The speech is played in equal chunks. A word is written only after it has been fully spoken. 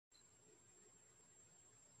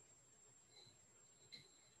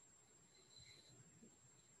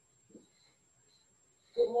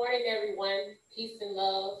morning, everyone. Peace and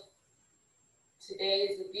love. Today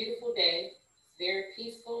is a beautiful day. It's very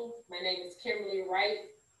peaceful. My name is Kimberlie Wright.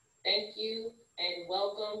 Thank you and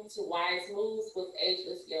welcome to Wise Moves with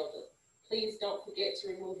Ageless Yoga. Please don't forget to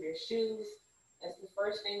remove your shoes. That's the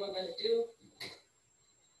first thing we're going to do.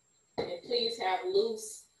 And please have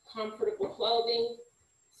loose, comfortable clothing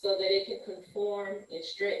so that it can conform and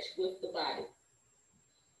stretch with the body.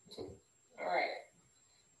 All right.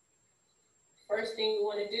 First thing we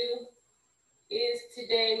want to do is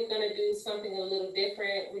today we're going to do something a little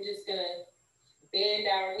different. We're just going to bend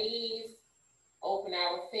our knees, open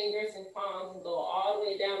our fingers and palms, and go all the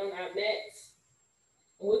way down on our mats.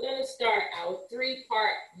 And we're going to start our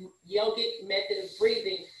 3-part yogic method of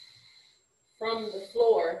breathing from the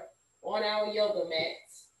floor on our yoga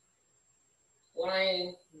mats,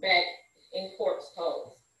 lying back in corpse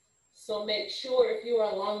pose. So make sure if you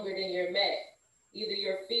are longer than your mat, either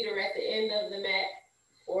your feet are at the end of the mat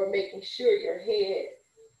or making sure your head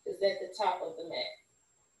is at the top of the mat.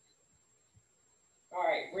 All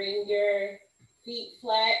right, bring your feet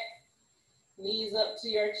flat, knees up to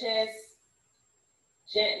your chest.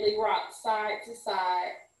 Gently rock side to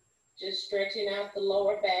side, just stretching out the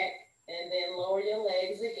lower back, and then lower your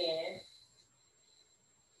legs again.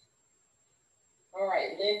 All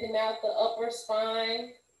right, lengthen out the upper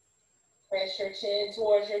spine. Press your chin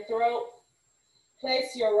towards your throat.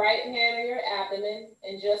 Place your right hand on your abdomen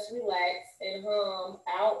and just relax and hum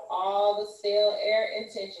out all the stale air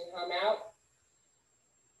and tension. Hum out.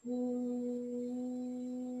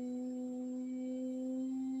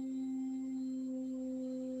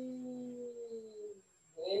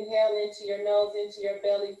 Inhale into your nose, into your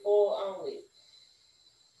belly, full only.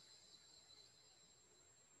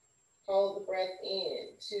 Hold the breath in.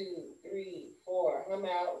 2, 3, 4. Hum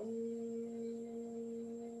out.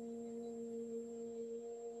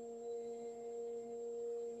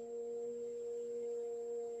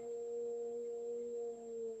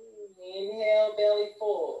 Inhale, belly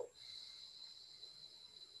full.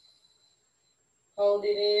 Hold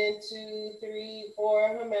it in. 2, 3,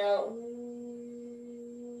 4. Hum out.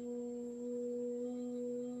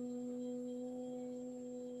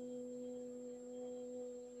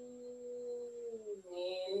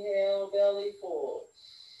 Inhale, belly full.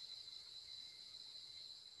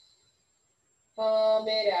 Hum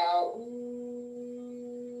it out.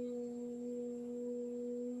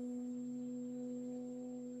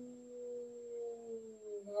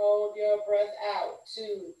 Hold your breath out.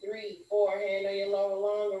 2, 3, 4. Hand on your lower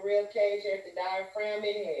lung or rib cage at the diaphragm.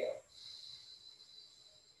 Inhale.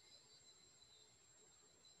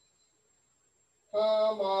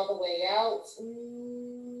 Hum all the way out.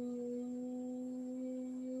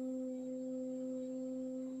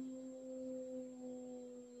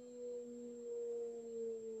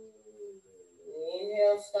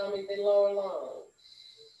 Inhale, stomach, then lower lung.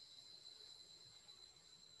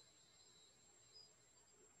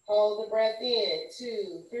 Hold the breath in.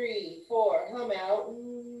 2, 3, 4. Hum out.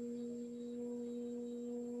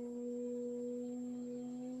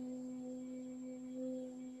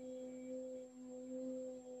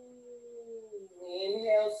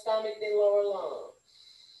 Inhale, stomach, then lower lung.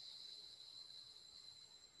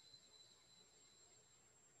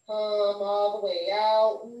 Hum all the way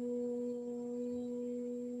out.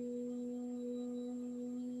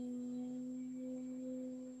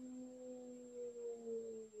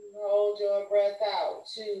 Hold your breath out.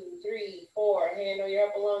 2, 3, 4. Hand on your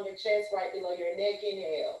upper lung and chest, right below your neck.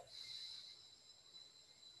 Inhale.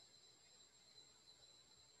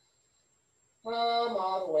 Hum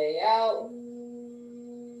all the way out.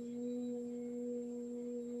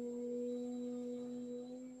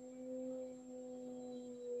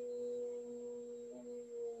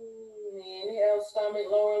 Inhale, stomach,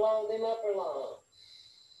 lower lung, then upper lung.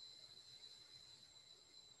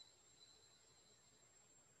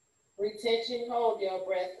 Retention, hold your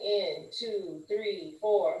breath in. 2, 3,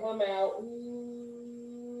 4. Hum out.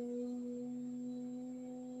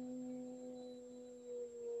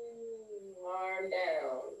 Arm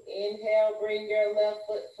down. Inhale, bring your left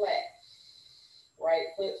foot flat. Right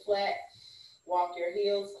foot flat. Walk your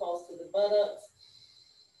heels close to the buttocks.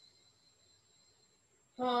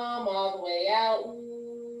 Hum all the way out.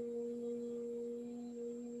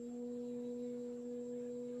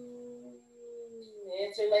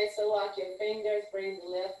 Interlace or lock your fingers. Bring the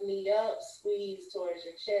left knee up. Squeeze towards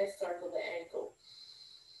your chest. Circle the ankle.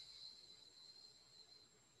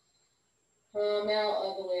 Hum out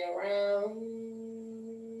other way around.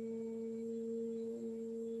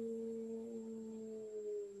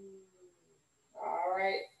 All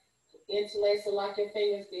right. Interlace or lock your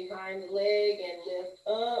fingers behind the leg and lift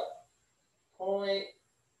up. Point,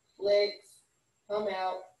 flex, come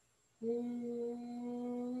out.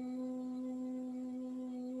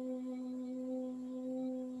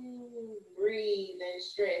 Breathe and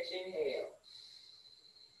stretch, inhale.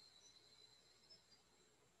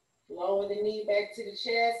 Lower the knee back to the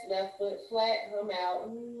chest, left foot flat, come out.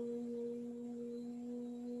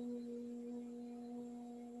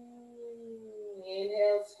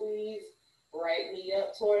 Inhale, squeeze, right knee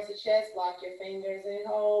up towards the chest, lock your fingers and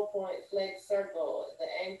hold, point, flex, circle the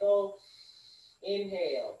ankle,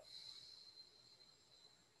 inhale.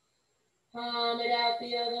 Palm it out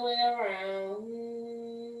the other way around.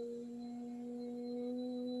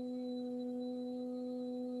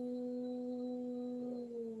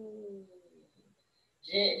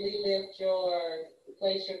 Gently lift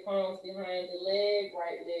place your palms behind the leg,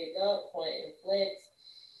 right leg up, point and flex.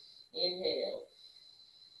 Inhale.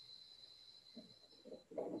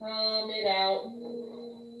 Palm it out.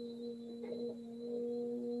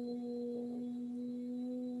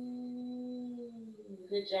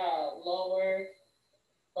 Good job. Lower,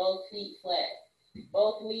 both feet flat.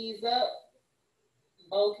 Both knees up,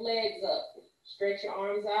 both legs up. Stretch your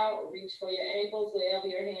arms out, reach for your ankles wherever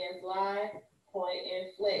your hands lie. Point and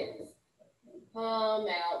flex. Palm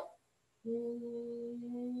out.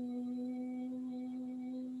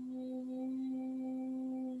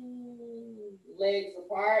 Legs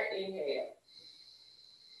apart, inhale.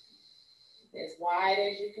 As wide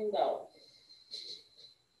as you can go.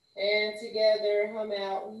 And together, hum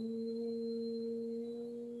out.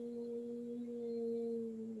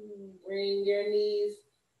 Bring your knees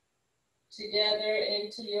together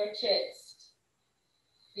into your chest.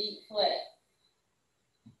 Feet flat.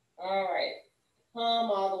 All right.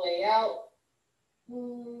 Hum all the way out.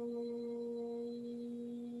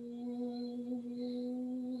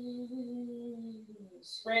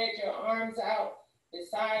 Spread your arms out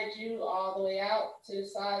beside you, all the way out to the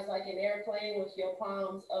sides like an airplane with your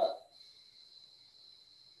palms up.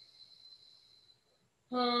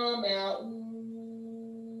 Hum out.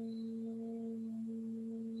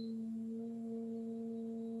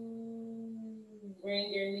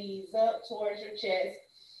 Bring your knees up towards your chest.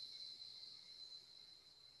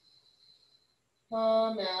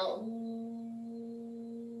 Hum out.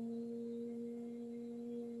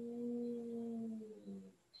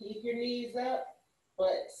 Keep your knees up,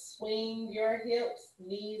 but swing your hips,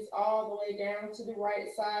 knees all the way down to the right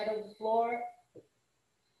side of the floor.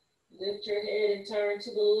 Lift your head and turn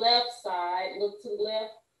to the left side. Look to the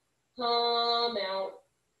left. Hum out.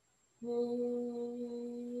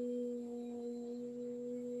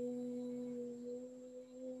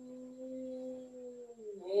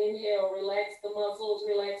 Inhale, relax the muscles,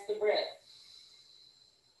 relax the breath.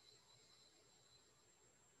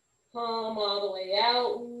 Hum all the way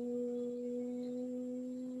out.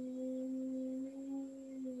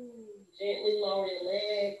 Gently lower your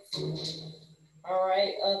legs. All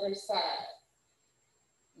right, other side.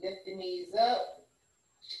 Lift the knees up.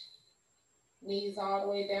 Knees all the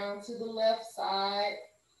way down to the left side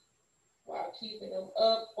while keeping them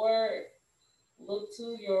upward. Look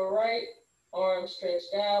to your right. Arms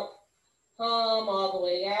stretched out. Hum all the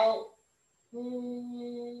way out.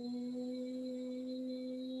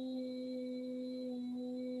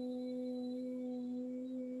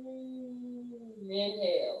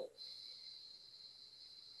 Inhale.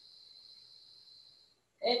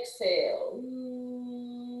 Exhale.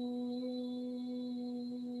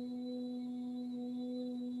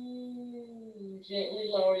 Gently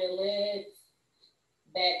lower your legs.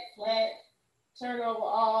 Back flat. Turn over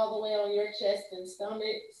all the way on your chest and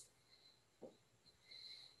stomachs.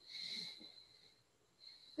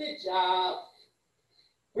 Good job.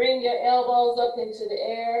 Bring your elbows up into the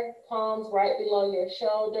air, palms right below your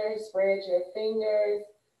shoulders. Spread your fingers.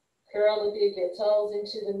 Curl and dig your toes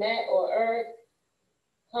into the mat or earth.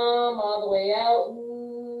 Hum all the way out.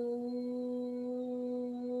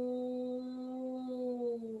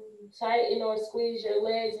 Tighten or squeeze your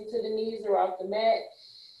legs into the knees or off the mat.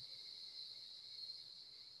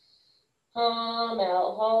 Hum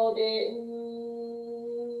out, hold it.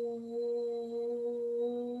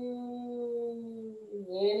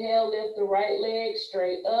 Inhale, lift the right leg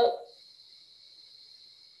straight up.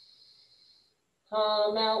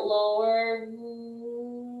 Hum out, lower.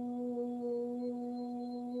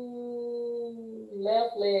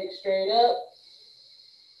 Left leg straight up.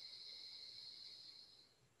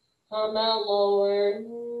 Hum out, lower.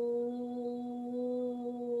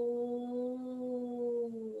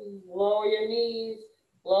 Lower your knees,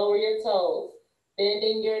 lower your toes.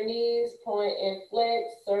 Bending your knees, point and flex,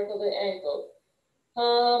 circle the ankle.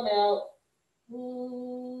 Hum out.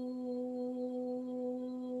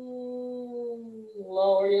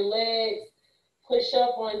 Lower your legs. Push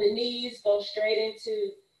up on the knees. Go straight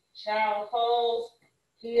into child pose.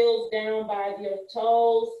 Heels down by your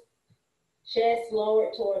toes. Chest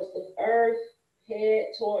lowered towards the earth. Head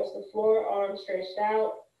towards the floor. Arms stretched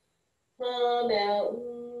out. Hum out.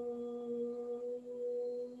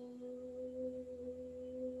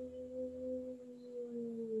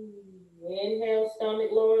 Inhale,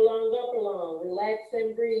 stomach, lower lung, upper lung. Relax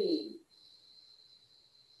and breathe.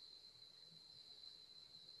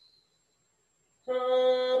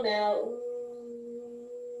 Hum out.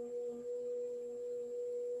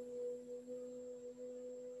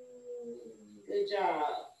 Good job.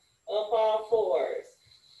 Up all fours.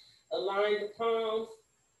 Align the palms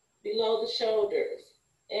below the shoulders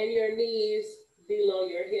and your knees below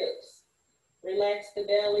your hips. Relax the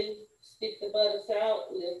belly. Stick the buttocks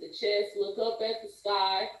out. Lift the chest. Look up at the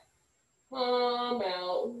sky. Hum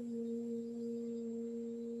out.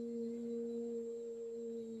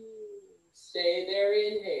 Stay there.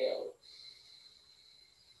 Inhale.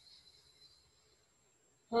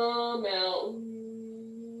 Hum out.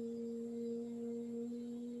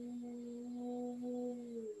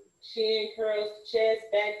 Chin curls the chest,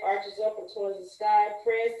 back arches up and towards the sky.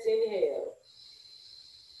 Press, inhale.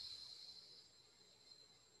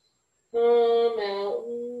 Hum out.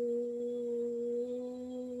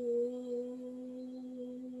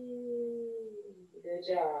 Good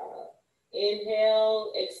job.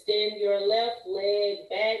 Inhale, extend your left leg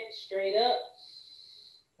back, straight up.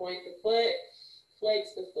 Point the foot,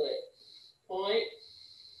 flex the foot. Point.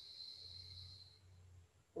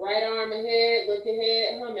 Right arm ahead, look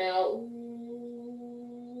ahead, hum out.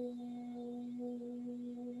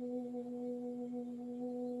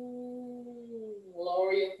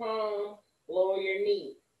 Lower your palm, lower your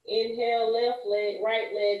knee. Inhale, left leg,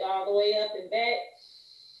 right leg all the way up and back.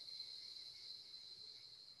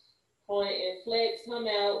 Point and flex, hum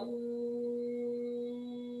out.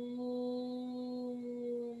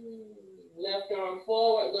 Left arm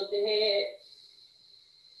forward, look ahead.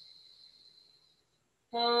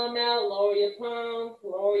 Palm out, lower your palm,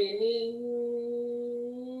 lower your knee.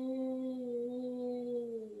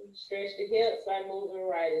 Stretch the hips by moving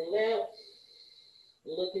right and left.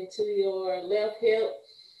 Look into your left hip,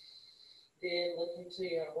 then look into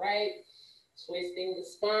your right. Twisting the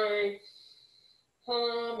spine.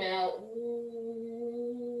 Palm out.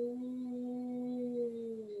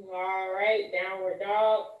 All right, downward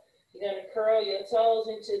dog. You're going to curl your toes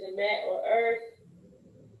into the mat or earth.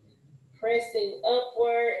 Pressing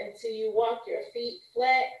upward until you walk your feet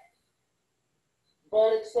flat.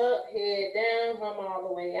 Buttocks up, head down, hum all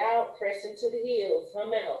the way out. Press into the heels,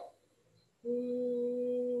 hum out.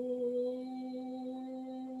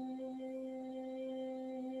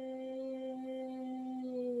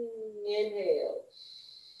 Inhale.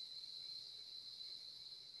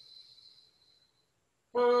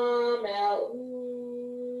 Hum out.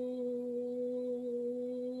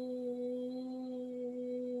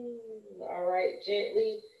 All right,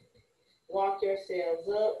 gently walk yourselves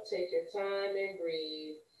up. Take your time and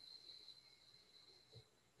breathe.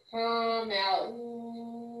 Hum out.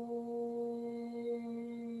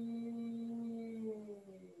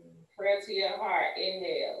 Prayer to your heart.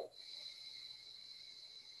 Inhale.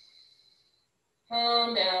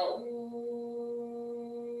 Hum out.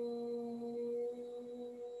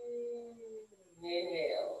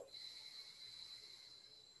 Inhale.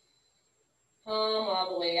 Hum all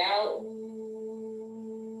the way out.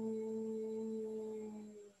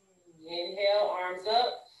 Inhale, arms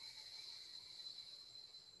up.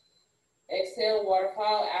 Exhale,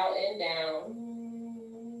 waterfall out and down.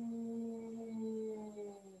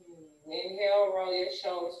 Inhale, roll your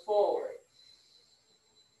shoulders forward.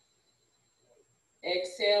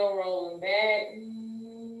 Exhale, rolling back.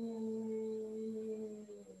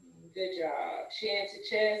 Good job. Chin to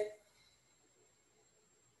chest.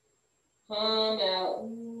 Hum out.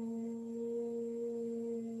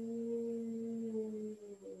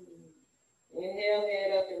 Inhale,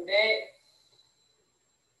 head up and back.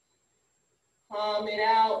 Hum it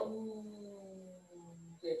out.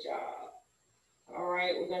 Good job. All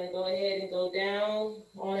right, we're going to go ahead and go down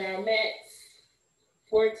on our mats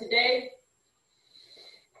for today.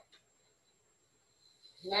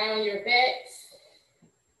 Lie on your backs.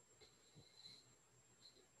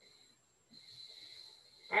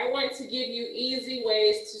 I want to give you easy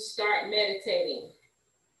ways to start meditating.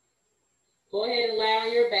 Go ahead and lie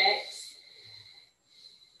on your backs.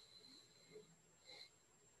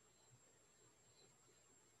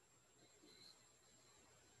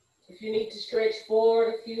 If you need to stretch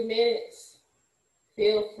forward a few minutes,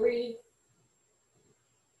 feel free.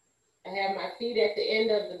 I have my feet at the end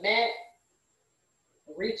of the mat.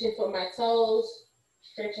 Reaching for my toes,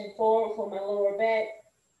 stretching forward for my lower back,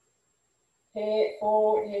 head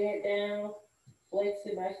forward, head down,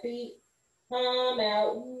 flexing my feet, palm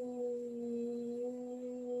out.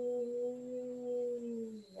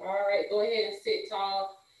 All right, go ahead and sit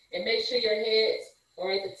tall and make sure your heads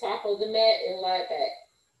are at the top of the mat and lie back.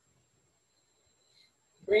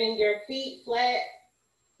 Bring your feet flat,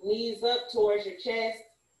 knees up towards your chest.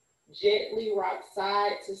 Gently rock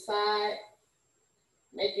side to side,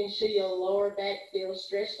 making sure your lower back feels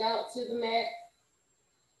stretched out to the mat.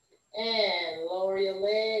 And lower your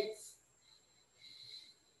legs.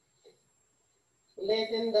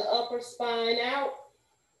 Lengthen the upper spine out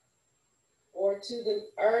or to the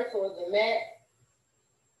earth or the mat.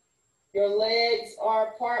 Your legs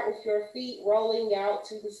are apart with your feet rolling out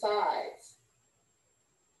to the sides.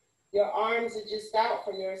 Your arms are just out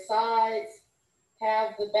from your sides.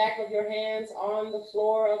 Have the back of your hands on the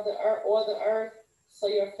floor of the earth or the earth so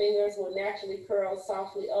your fingers will naturally curl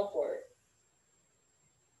softly upward.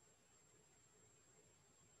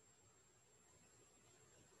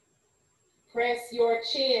 Press your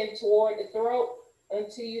chin toward the throat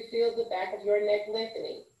until you feel the back of your neck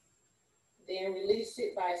lengthening. Then release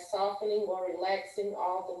it by softening or relaxing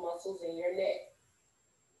all the muscles in your neck.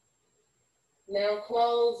 Now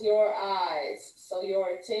close your eyes so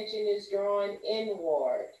your attention is drawn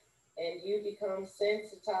inward and you become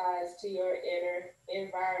sensitized to your inner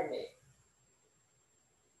environment.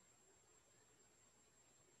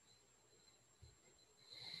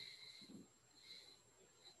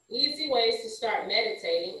 Easy ways to start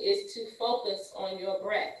meditating is to focus on your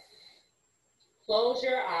breath. Close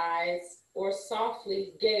your eyes or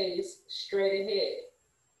softly gaze straight ahead.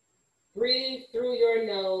 Breathe through your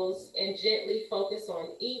nose and gently focus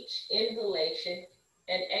on each inhalation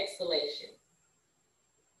and exhalation.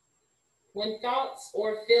 When thoughts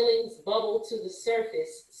or feelings bubble to the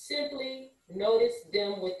surface, simply notice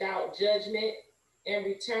them without judgment and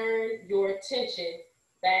return your attention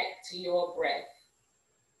back to your breath.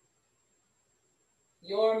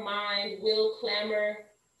 Your mind will clamor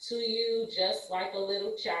to you just like a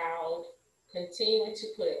little child, continuing to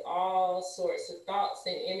put all sorts of thoughts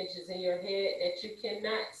and images in your head that you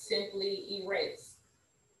cannot simply erase.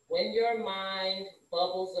 When your mind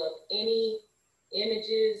bubbles up any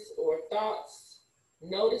images or thoughts,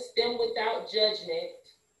 notice them without judgment,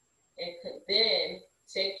 and then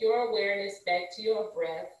take your awareness back to your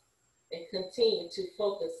breath and continue to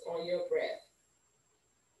focus on your breath.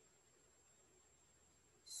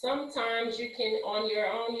 Sometimes you can, on your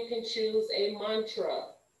own, you can choose a mantra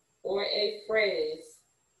or a phrase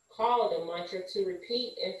called a mantra to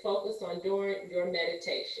repeat and focus on during your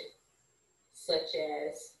meditation, such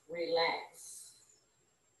as relax,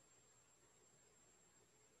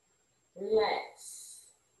 relax,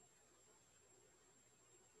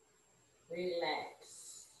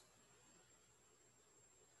 relax.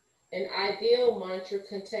 An ideal mantra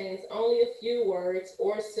contains only a few words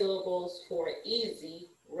or syllables for easy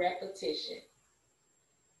repetition.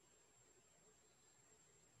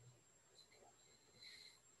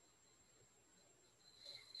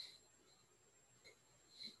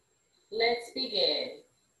 Let's begin.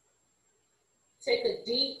 Take a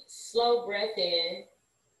deep, slow breath in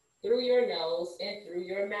through your nose and through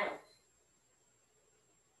your mouth.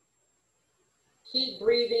 Keep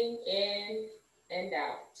breathing in and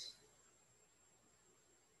out,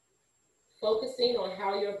 focusing on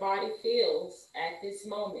how your body feels at this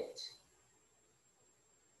moment.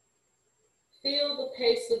 Feel the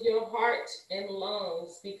pace of your heart and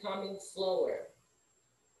lungs becoming slower.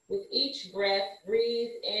 With each breath,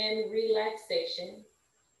 breathe in relaxation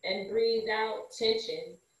and breathe out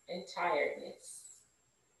tension and tiredness.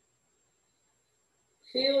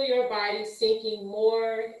 Feel your body sinking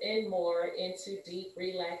more and more into deep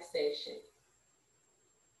relaxation.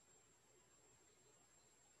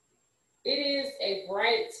 It is a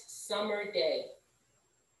bright summer day.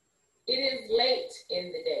 It is late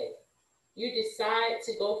in the day. You decide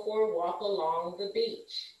to go for a walk along the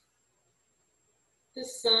beach. The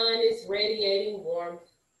sun is radiating warmth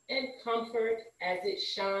and comfort as it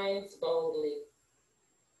shines boldly.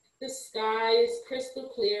 The sky is crystal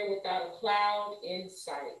clear without a cloud in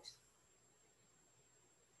sight.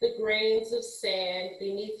 The grains of sand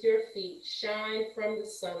beneath your feet shine from the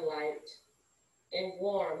sunlight and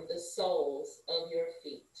warm the soles of your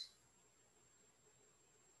feet.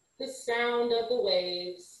 The sound of the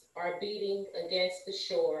waves are beating against the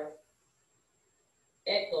shore,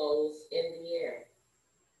 echoes in the air.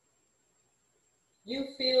 You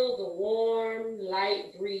feel the warm,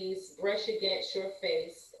 light breeze brush against your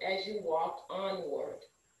face as you walk onward.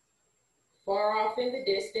 Far off in the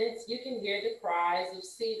distance, you can hear the cries of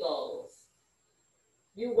seagulls.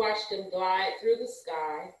 You watch them glide through the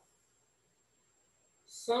sky.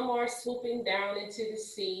 Some are swooping down into the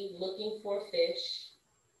sea looking for fish.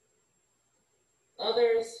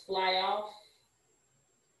 Others fly off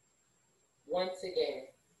once again.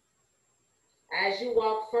 As you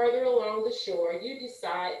walk further along the shore, you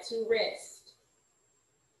decide to rest.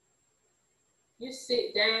 You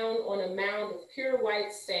sit down on a mound of pure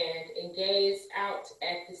white sand and gaze out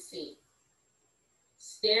at the sea,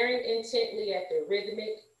 staring intently at the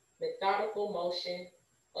rhythmic, methodical motion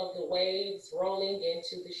of the waves rolling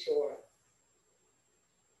into the shore.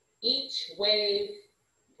 Each wave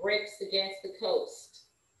breaks against the coast,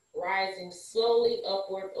 rising slowly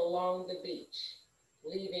upward along the beach,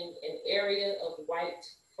 leaving an area of white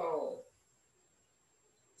foam.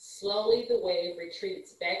 Slowly the wave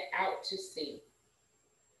retreats back out to sea,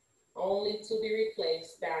 only to be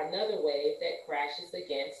replaced by another wave that crashes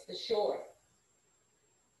against the shore,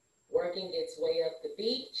 working its way up the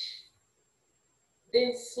beach,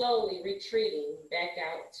 then slowly retreating back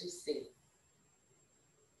out to sea.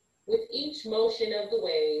 With each motion of the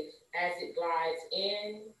wave, as it glides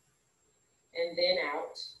in and then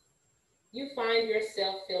out, you find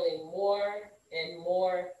yourself feeling more and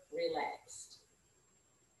more relaxed.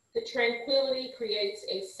 The tranquility creates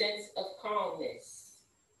a sense of calmness,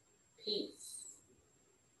 peace.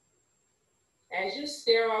 As you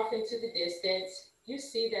stare off into the distance, you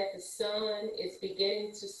see that the sun is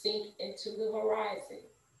beginning to sink into the horizon.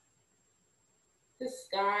 The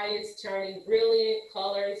sky is turning brilliant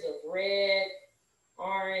colors of red,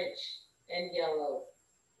 orange, and yellow,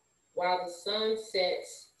 while the sun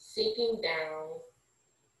sets, sinking down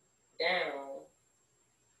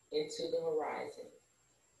into the horizon.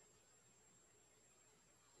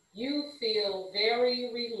 You feel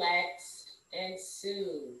very relaxed and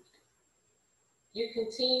soothed. You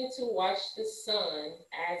continue to watch the sun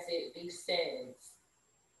as it descends,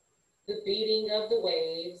 the beating of the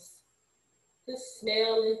waves, the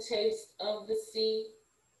smell and taste of the sea,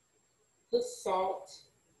 the salt,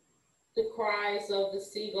 the cries of the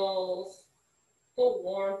seagulls, the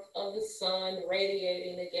warmth of the sun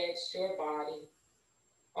radiating against your body.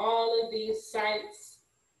 All of these sights,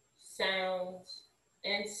 sounds,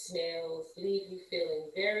 and smells leave you feeling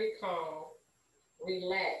very calm,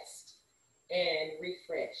 relaxed, and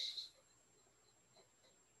refreshed.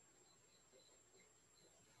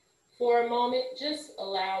 For a moment, just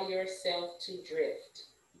allow yourself to drift.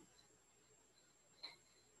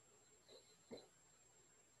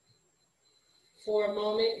 For a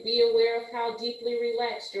moment, be aware of how deeply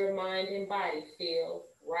relaxed your mind and body feel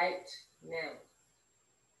right now.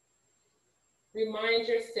 Remind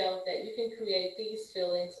yourself that you can create these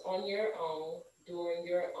feelings on your own during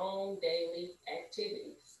your own daily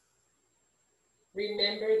activities.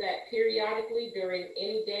 Remember that periodically during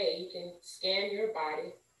any day, you can scan your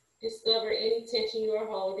body, discover any tension you are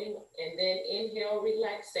holding, and then inhale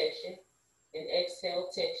relaxation and exhale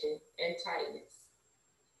tension and tightness.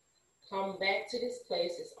 Come back to this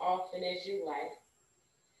place as often as you like,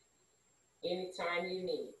 anytime you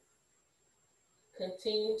need.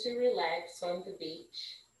 Continue to relax on the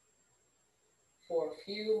beach for a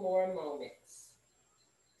few more moments,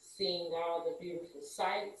 seeing all the beautiful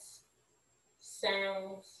sights,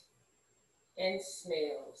 sounds, and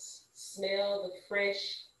smells. Smell the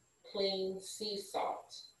fresh, clean sea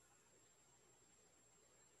salt.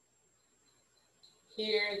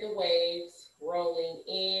 Hear the waves rolling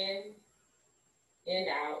in and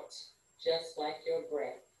out, just like your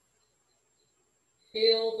breath.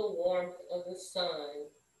 Feel the warmth of the sun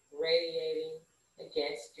radiating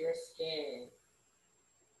against your skin.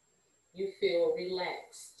 You feel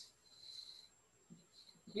relaxed.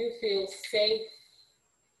 You feel safe.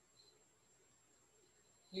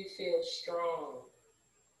 You feel strong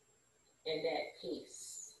and at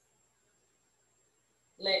peace.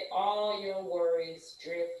 Let all your worries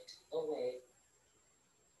drift away.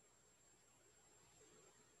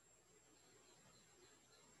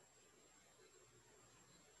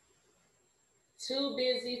 Too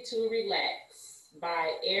Busy to Relax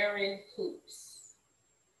by Aaron Hoops.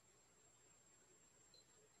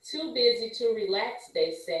 Too busy to relax,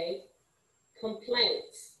 they say.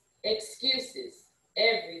 Complaints, excuses,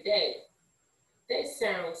 every day. They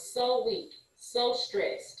sound so weak, so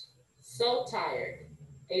stressed, so tired.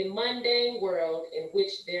 A mundane world in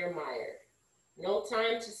which they're mired. No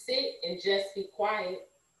time to sit and just be quiet.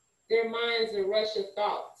 Their minds a rush of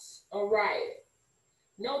thoughts, a riot.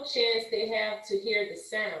 No chance they have to hear the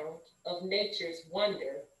sound of nature's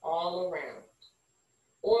wonder all around,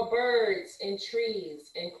 or birds and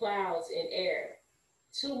trees and clouds in air.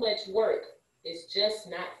 Too much work is just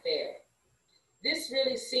not fair. This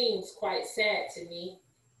really seems quite sad to me.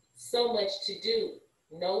 So much to do,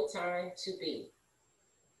 no time to be.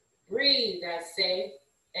 Breathe, I say,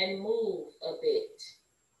 and move a bit.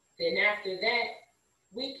 Then after that,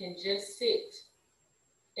 we can just sit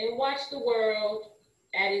and watch the world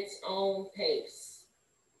at its own pace.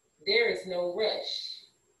 There is no rush.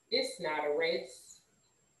 It's not a race.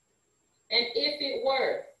 And if it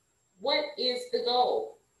were, what is the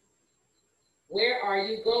goal? Where are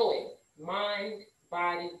you going? Mind,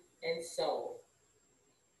 body, and soul.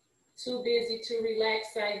 Too busy to relax,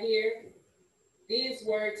 I hear. These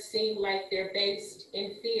words seem like they're based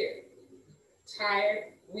in fear.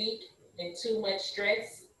 Tired, weak, and too much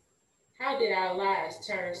stress. How did our lives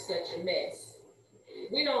turn such a mess?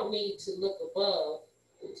 We don't need to look above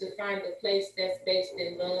to find a place that's based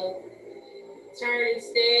in love. Turn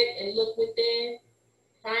instead and look within.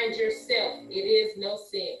 Find yourself. It is no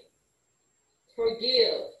sin.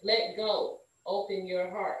 Forgive, let go, open your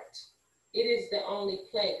heart. It is the only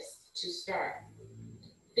place to start.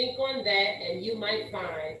 Think on that and you might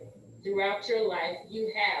find throughout your life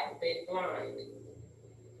you have been blind.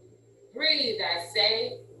 Breathe, I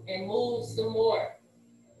say, and move some more.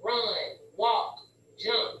 Run, walk,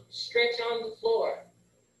 jump, stretch on the floor.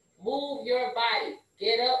 Move your body,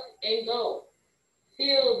 get up and go.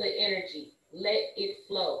 Feel the energy, let it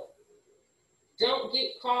flow. Don't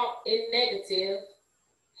get caught in negative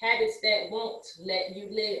habits that won't let you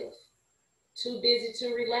live. Too busy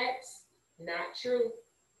to relax? Not true.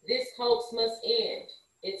 This hoax must end.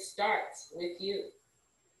 It starts with you.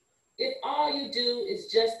 If all you do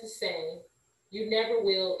is just the same, you never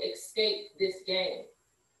will escape this game.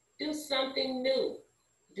 Do something new.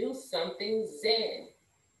 Do something zen.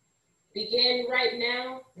 Begin right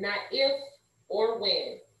now, not if or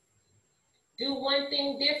when. Do one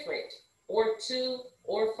thing different, or two,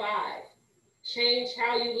 or five. Change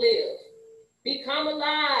how you live. Become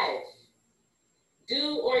alive.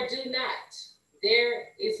 Do or do not. There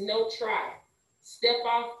is no try. Step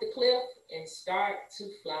off the cliff and start to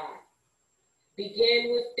fly.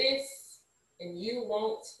 Begin with this and you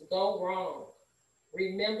won't go wrong.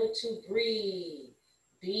 Remember to breathe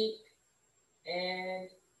deep and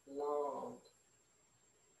long.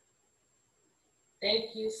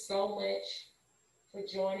 Thank you so much for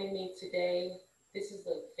joining me today. This is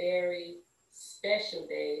a very special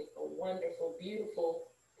day, a wonderful, beautiful,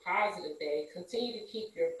 positive day. Continue to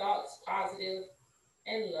keep your thoughts positive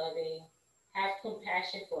and loving. Have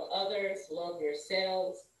compassion for others, love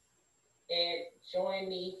yourselves, and join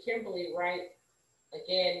me, Kimberlie Wright,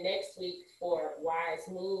 again next week for Wise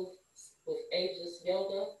Move with Ageless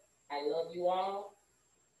Yoga. I love you all.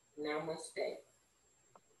 Namaste.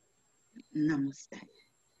 Namaste.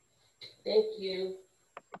 Thank you.